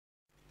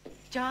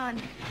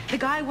John, the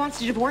guy wants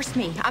to divorce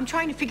me. I'm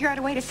trying to figure out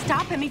a way to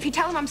stop him. If you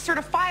tell him I'm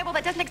certifiable,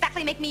 that doesn't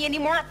exactly make me any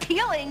more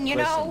appealing, you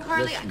know?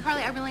 Carly,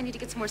 I really need to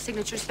get some more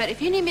signatures, but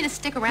if you need me to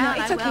stick around,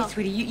 no, it's I will. okay,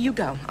 sweetie. You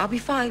go. I'll be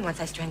fine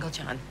once I strangle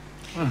John.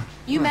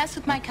 You mess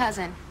with my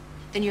cousin,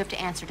 then you have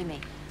to answer to me.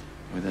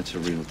 Well, that's a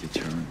real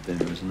deterrent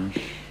there, isn't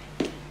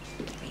it?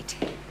 Wait.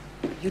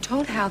 You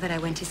told Hal that I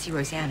went to see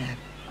Rosanna.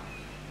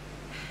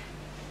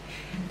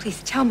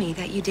 Please tell me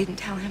that you didn't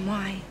tell him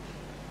why.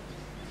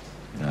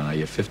 No,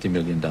 your $50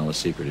 million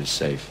secret is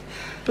safe.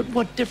 But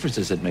what difference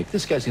does it make?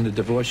 This guy's going to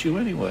divorce you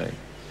anyway.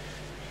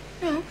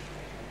 No.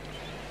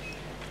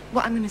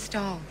 Well, I'm going to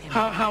stall him.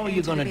 How are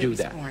you going to do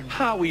that?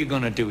 How are you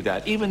going to do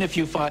that? Even if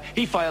he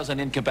files an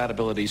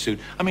incompatibility suit.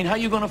 I mean, how are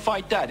you going to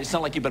fight that? It's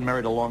not like you've been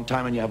married a long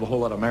time and you have a whole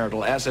lot of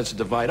marital assets to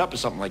divide up or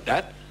something like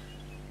that.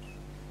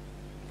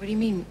 What do you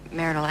mean,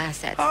 marital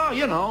assets? Oh,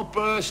 you know,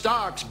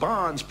 stocks,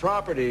 bonds,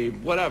 property,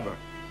 whatever.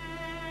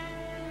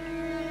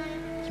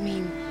 You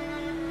mean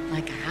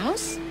like a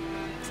house,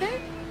 sir?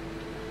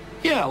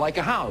 Yeah, like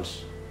a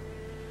house.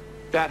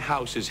 That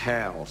house is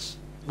Hal's.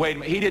 Wait a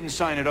minute, he didn't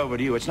sign it over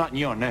to you. It's not in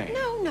your name.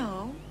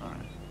 No. All right.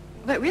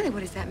 But really,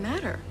 what does that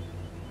matter?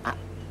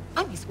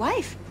 I'm his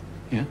wife.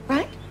 Yeah?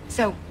 Right?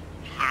 So,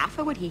 half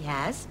of what he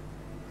has,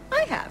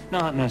 I have.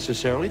 Not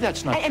necessarily.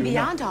 That's not true. And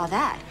beyond all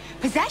that,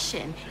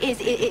 possession is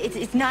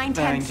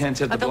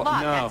 9/10 of the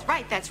law. No.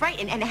 That's right.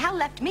 And Hal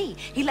left me.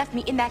 He left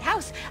me in that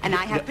house, and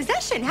I have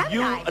possession, haven't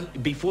I?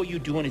 Before you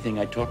do anything,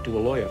 I talked to a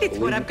lawyer. It's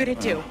what I'm going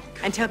to do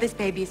until this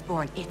baby is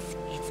born. It's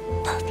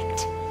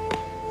perfect.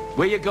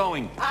 Where you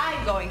going?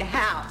 I'm going to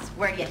Hal's.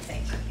 Where do you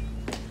think?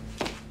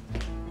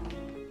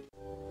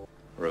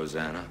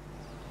 Rosanna,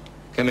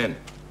 come in.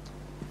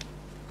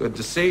 Good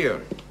to see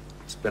you.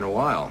 It's been a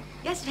while.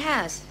 Yes, it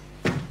has.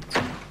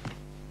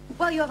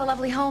 Well, you have a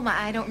lovely home.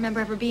 I don't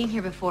remember ever being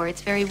here before.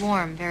 It's very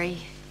warm, very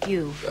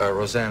you.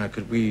 Rosanna,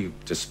 could we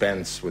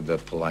dispense with the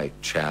polite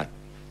chat?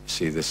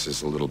 See, this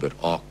is a little bit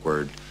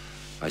awkward.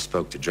 I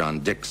spoke to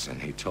John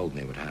Dixon. He told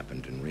me what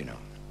happened in Reno.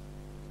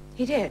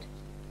 He did?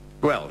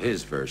 Well,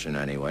 his version,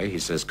 anyway. He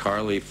says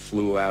Carly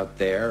flew out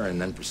there, and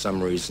then for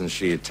some reason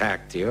she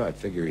attacked you. I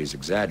figure he's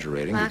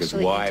exaggerating, Well, because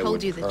actually, why I told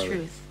would you the Carly...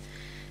 truth.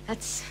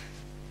 That's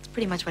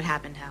pretty much what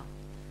happened, Hal.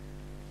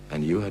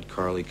 And you had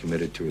Carly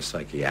committed to a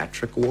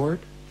psychiatric ward?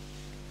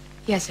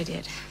 Yes, I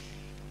did.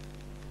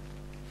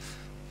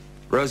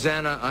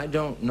 Rosanna, I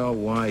don't know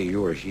why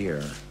you're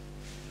here,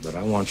 but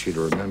I want you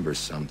to remember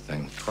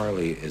something.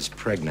 Carly is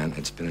pregnant.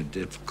 It's been a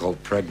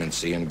difficult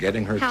pregnancy, and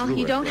getting her Hal, through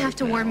you it don't right have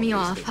to now warn me is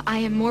off. the- I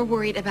am more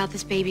worried about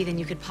this baby than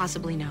you could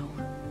possibly know.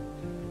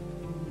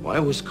 Why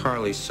was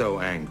Carly so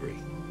angry?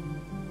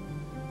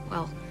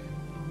 Well,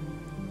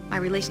 my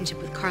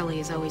relationship with Carly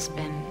has always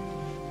been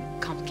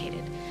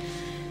complicated.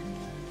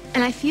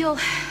 And I feel...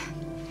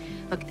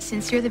 Look,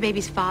 since you're the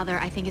baby's father,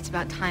 I think it's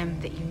about time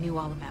that you knew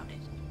all about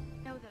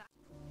it. Know that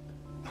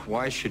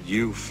Why should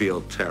you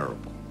feel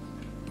terrible?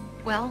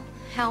 Well,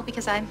 Hal,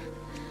 because I'm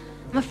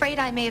afraid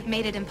I may have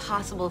made it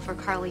impossible for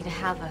Carly to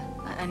have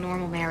a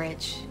normal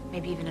marriage,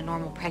 maybe even a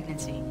normal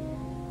pregnancy.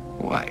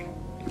 Why?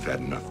 You've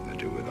had nothing to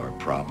do with our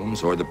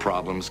problems or the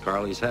problems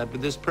Carly's had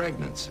with this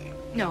pregnancy.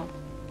 No,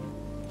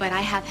 but I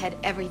have had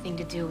everything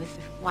to do with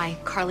why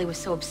Carly was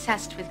so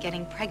obsessed with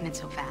getting pregnant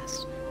so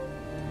fast.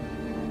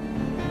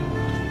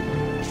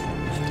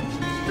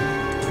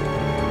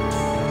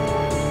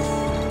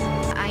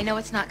 I know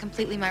it's not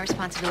completely my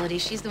responsibility.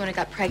 She's the one who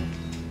got pregnant.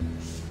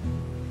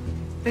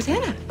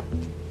 Rosanna,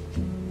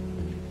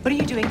 what are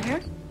you doing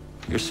here?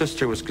 Your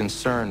sister was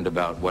concerned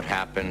about what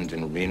happened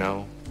in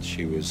Reno.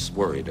 She was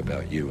worried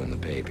about you and the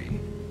baby.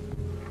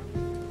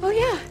 Oh,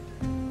 yeah.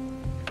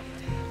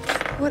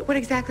 What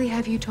exactly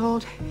have you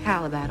told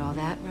Hal about all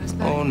that,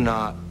 Rosebud? Oh,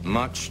 not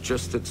much.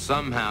 Just that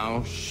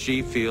somehow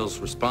she feels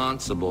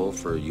responsible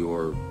for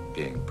your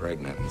being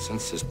pregnant. And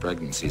since this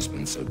pregnancy's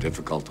been so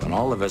difficult on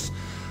all of us,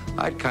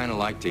 I'd kind of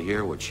like to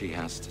hear what she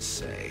has to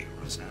say.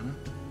 Rosanna?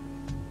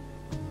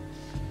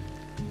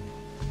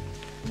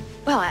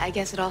 Well, I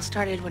guess it all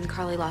started when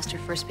Carly lost her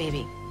first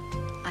baby.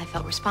 I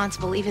felt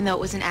responsible, even though it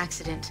was an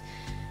accident.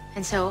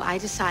 And so I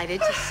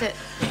decided to sit...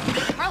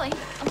 Carly!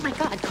 Oh, my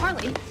God,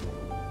 Carly!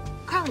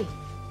 Carly,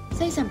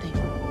 say something.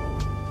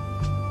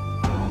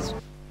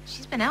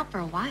 She's been out for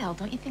a while.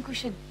 Don't you think we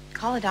should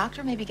call a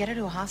doctor, maybe get her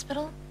to a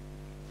hospital?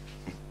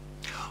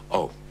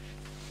 Oh.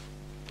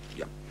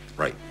 Yeah,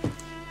 right.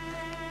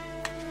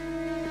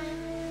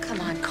 Come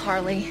on,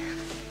 Carly.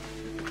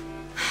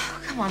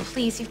 Come on,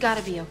 please. You've got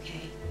to be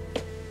okay.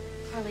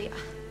 Carly,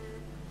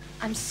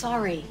 I'm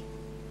sorry.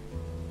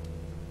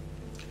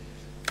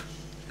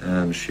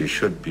 And she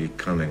should be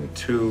coming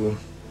to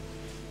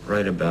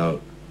right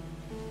about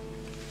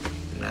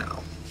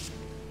now.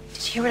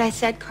 Did you hear what I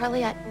said,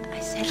 Carly? I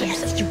said...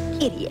 Yes, you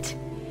idiot.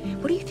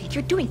 What do you think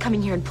you're doing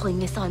coming here and pulling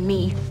this on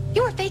me?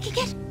 You were faking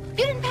it?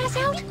 You didn't pass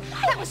out?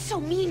 That was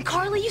so mean,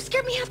 Carly. You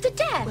scared me half to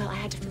death. Well, I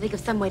had to think of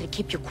some way to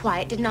keep you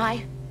quiet, didn't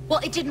I? Well,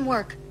 it didn't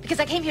work,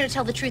 because I came here to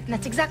tell the truth, and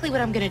that's exactly what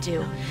I'm gonna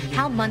do.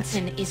 Hal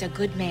Munson is a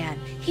good man.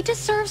 He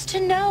deserves to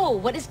know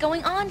what is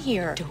going on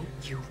here. Don't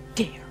you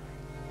dare.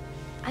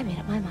 I made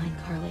up my mind,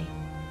 Carly.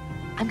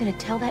 I'm gonna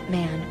tell that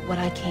man what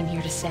I came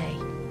here to say.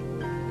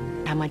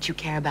 How much you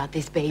care about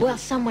this baby. Well,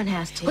 someone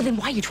has to. Well, then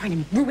why are you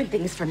trying to ruin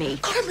things for me?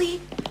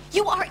 Carly,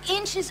 you are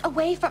inches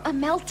away from a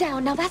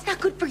meltdown. Now, that's not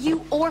good for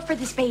you or for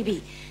this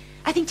baby.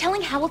 I think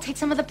telling Hal will take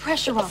some of the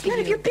pressure off of you. It's none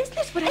of your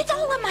business what I do. It's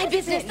all of my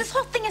business. This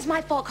whole thing is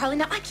my fault, Carly.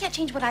 Now, I can't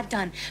change what I've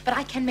done, but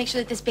I can make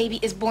sure that this baby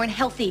is born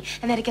healthy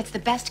and that it gets the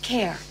best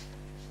care.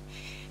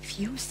 If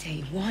you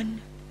say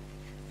one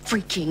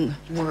freaking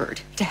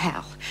word to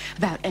Hal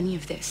about any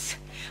of this,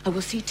 I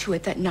will see to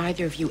it that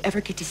neither of you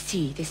ever get to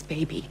see this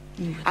baby.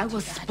 I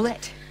will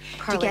split.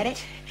 Carly. To get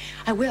it?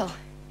 I will.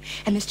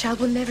 And this child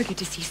will never get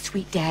to see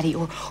sweet daddy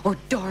or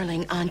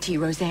darling Auntie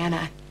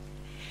Rosanna.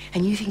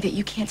 And you think that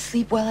you can't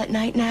sleep well at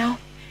night now?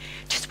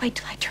 Just wait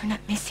till I turn up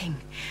missing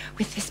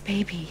with this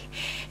baby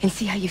and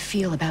see how you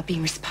feel about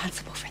being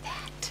responsible for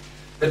that.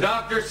 The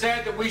doctor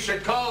said that we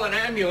should call an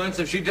ambulance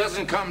if she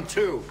doesn't come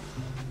to.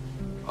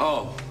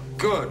 Oh,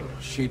 good.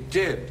 She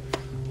did.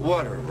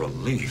 What a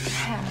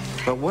relief.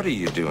 But what are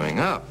you doing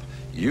up?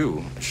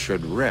 You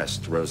should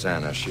rest,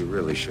 Rosanna. She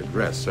really should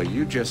rest. So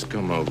you just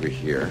come over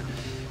here.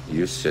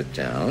 You sit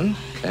down,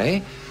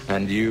 okay?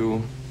 And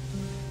you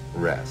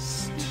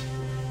rest.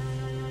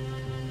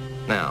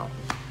 Now,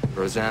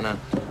 Rosanna,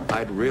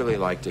 I'd really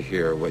like to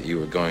hear what you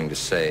were going to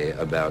say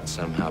about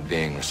somehow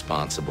being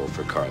responsible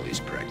for Carly's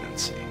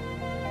pregnancy.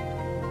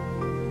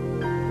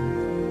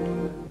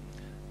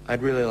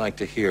 I'd really like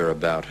to hear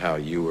about how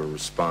you were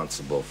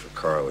responsible for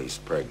Carly's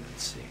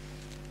pregnancy.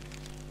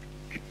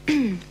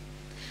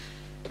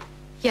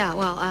 Yeah,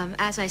 well,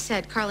 as I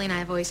said, Carly and I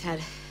have always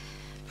had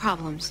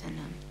problems, and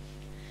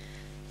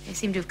they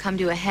seem to have come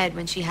to a head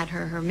when she had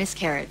her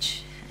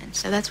miscarriage. And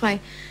so that's why,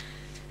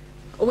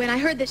 when I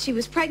heard that she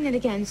was pregnant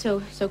again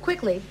so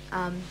quickly,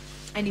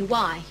 I knew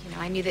why. You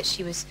know, I knew that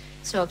she was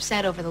so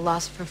upset over the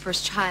loss of her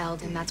first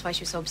child, and that's why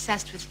she was so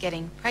obsessed with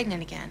getting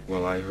pregnant again.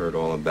 Well, I heard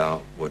all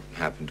about what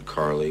happened to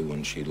Carly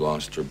when she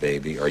lost her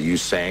baby. Are you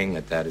saying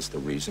that that is the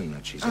reason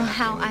that she's acting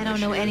Hal, the I way don't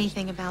she know is?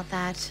 anything about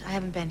that. I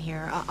haven't been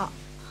here.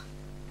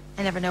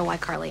 I never know why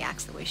Carly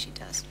acts the way she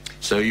does.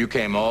 So you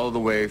came all the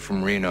way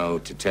from Reno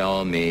to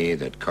tell me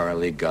that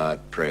Carly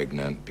got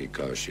pregnant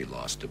because she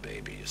lost a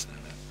baby, is that it?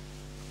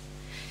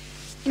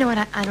 You know what?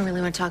 I don't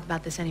really want to talk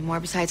about this anymore.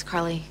 Besides,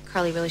 Carly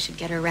really should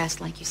get her rest,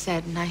 like you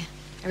said, and I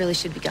really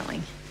should be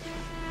going.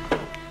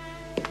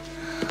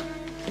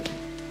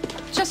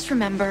 Just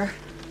remember,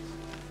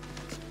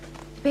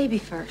 baby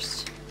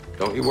first.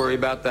 Don't you worry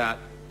about that.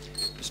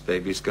 This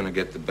baby's gonna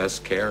get the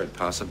best care it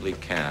possibly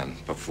can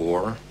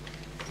before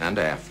and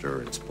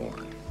after it's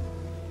born.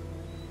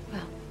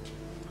 Well,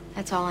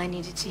 that's all I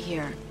needed to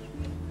hear.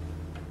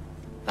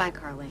 Bye,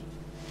 Carly.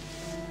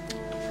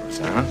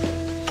 Rosanna?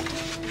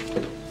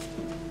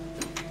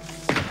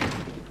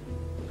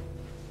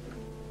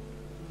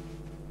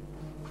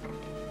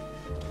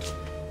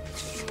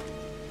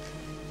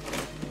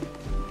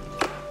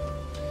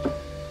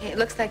 It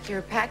looks like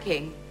you're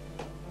packing.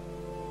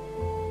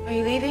 Are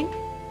you leaving?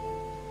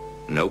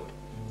 Nope.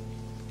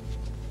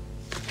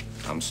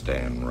 I'm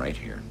staying right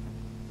here.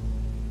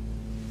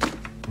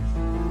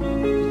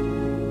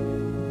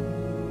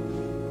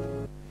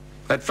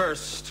 At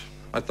first,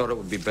 I thought it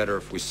would be better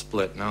if we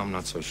split. Now I'm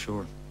not so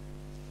sure.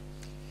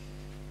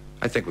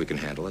 I think we can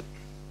handle it.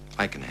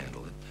 I can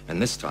handle it.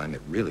 And this time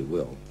it really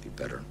will be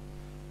better.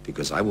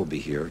 Because I will be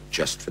here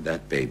just for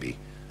that baby.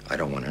 I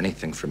don't want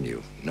anything from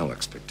you. No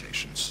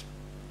expectations.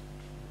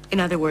 In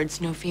other words,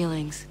 no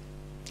feelings.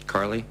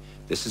 Carly,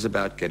 this is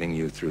about getting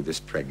you through this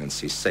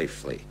pregnancy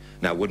safely.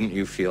 Now, wouldn't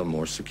you feel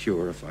more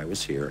secure if I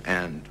was here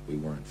and we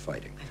weren't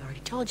fighting? I've already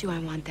told you I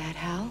want that,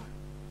 Hal.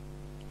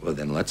 Well,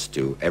 then let's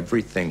do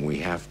everything we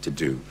have to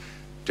do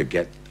to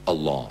get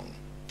along.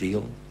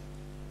 Deal?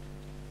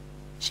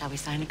 Shall we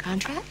sign a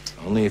contract?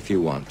 Only if you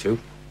want to.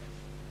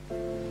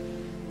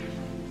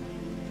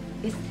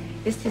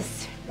 This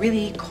is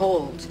really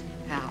cold,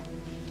 Hal.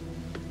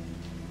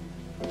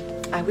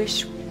 I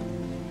wish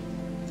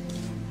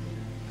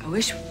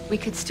we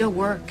could still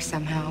work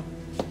somehow.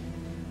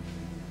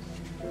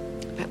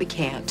 But we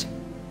can't.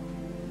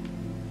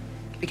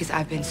 Because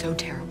I've been so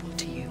terrible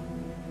to you.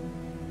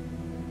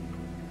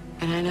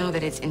 And I know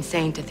that it's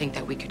insane to think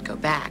that we could go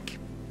back.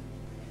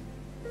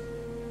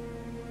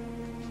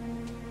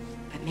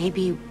 But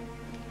maybe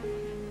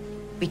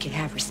we could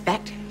have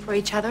respect for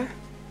each other.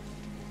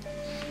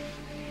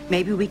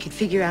 Maybe we could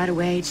figure out a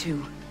way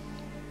to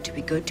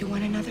be good to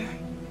one another.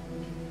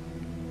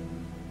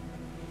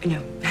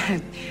 No,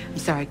 I'm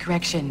sorry,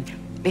 correction.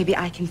 Maybe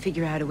I can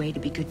figure out a way to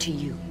be good to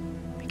you.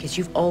 Because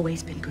you've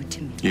always been good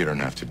to me. You don't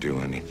have to do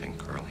anything,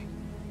 Carly.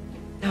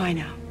 No, I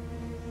know.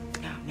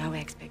 No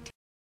expectations.